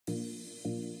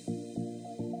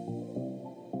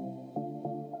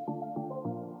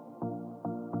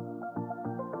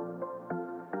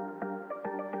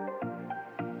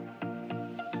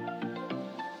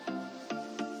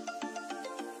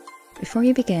Before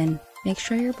you begin, make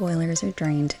sure your boilers are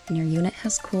drained and your unit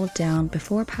has cooled down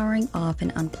before powering off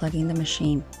and unplugging the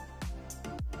machine.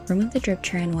 Remove the drip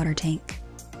tray and water tank.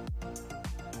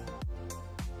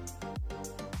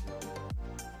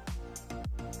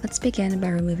 Let's begin by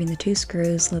removing the 2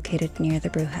 screws located near the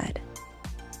brew head.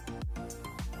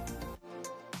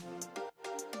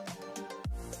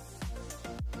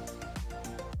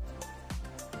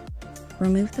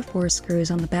 Remove the 4 screws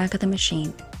on the back of the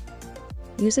machine.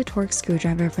 Use a Torx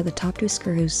screwdriver for the top 2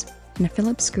 screws and a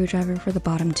Phillips screwdriver for the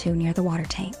bottom 2 near the water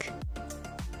tank.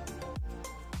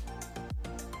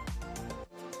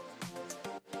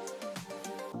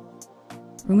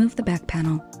 Remove the back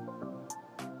panel.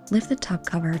 Lift the top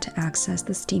cover to access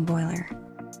the steam boiler.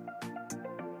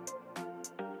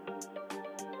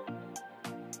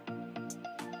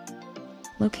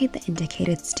 Locate the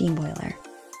indicated steam boiler.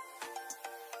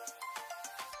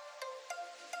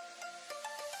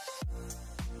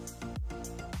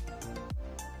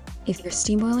 If your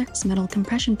steam boiler has metal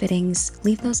compression fittings,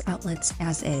 leave those outlets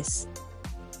as is.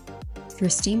 If your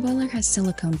steam boiler has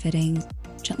silicone fittings,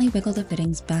 gently wiggle the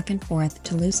fittings back and forth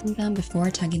to loosen them before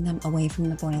tugging them away from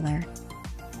the boiler.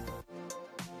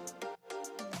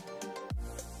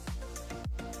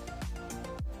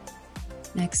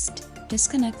 Next,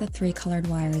 disconnect the 3 colored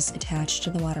wires attached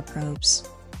to the water probes.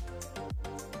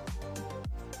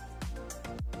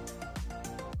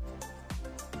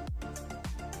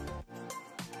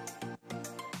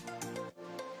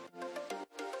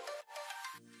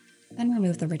 Then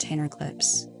remove the retainer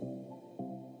clips.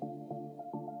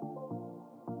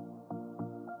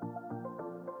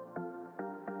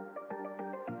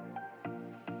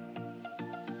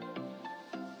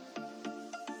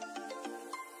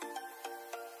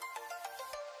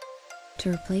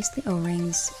 To replace the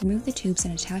O-rings, remove the tubes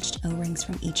and attached O-rings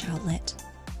from each outlet.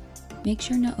 Make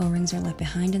sure no O-rings are left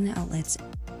behind in the outlets.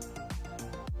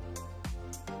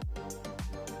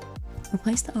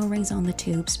 Replace the O-rings on the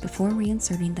tubes before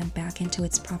reinserting them back into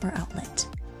its proper outlet.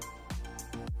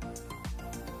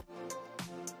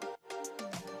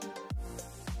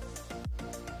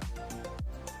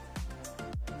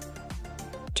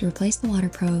 To replace the water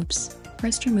probes,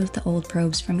 first remove the old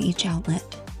probes from each outlet.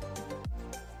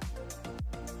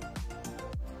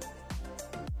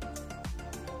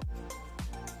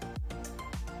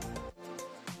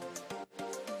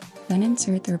 Then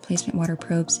insert the replacement water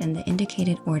probes in the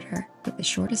indicated order, with the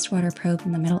shortest water probe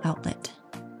in the middle outlet.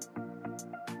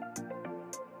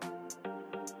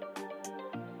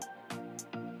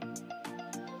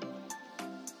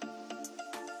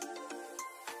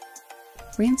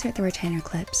 Reinsert the retainer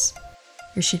clips.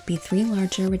 There should be 3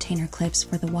 larger retainer clips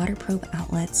for the water probe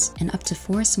outlets and up to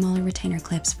 4 smaller retainer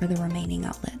clips for the remaining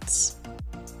outlets.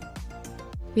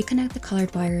 Reconnect the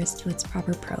colored wires to its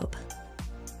proper probe.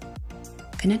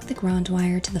 Connect the ground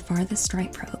wire to the farthest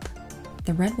right probe,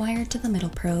 the red wire to the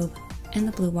middle probe, and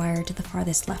the blue wire to the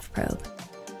farthest left probe.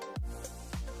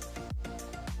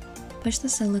 Push the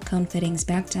silicone fittings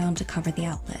back down to cover the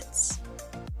outlets.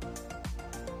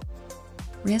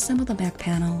 Reassemble the back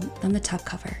panel, then the top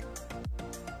cover.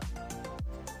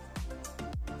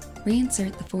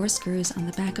 Reinsert the 4 screws on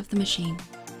the back of the machine.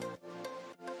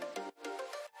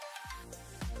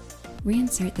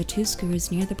 Reinsert the 2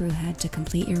 screws near the brew head to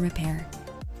complete your repair.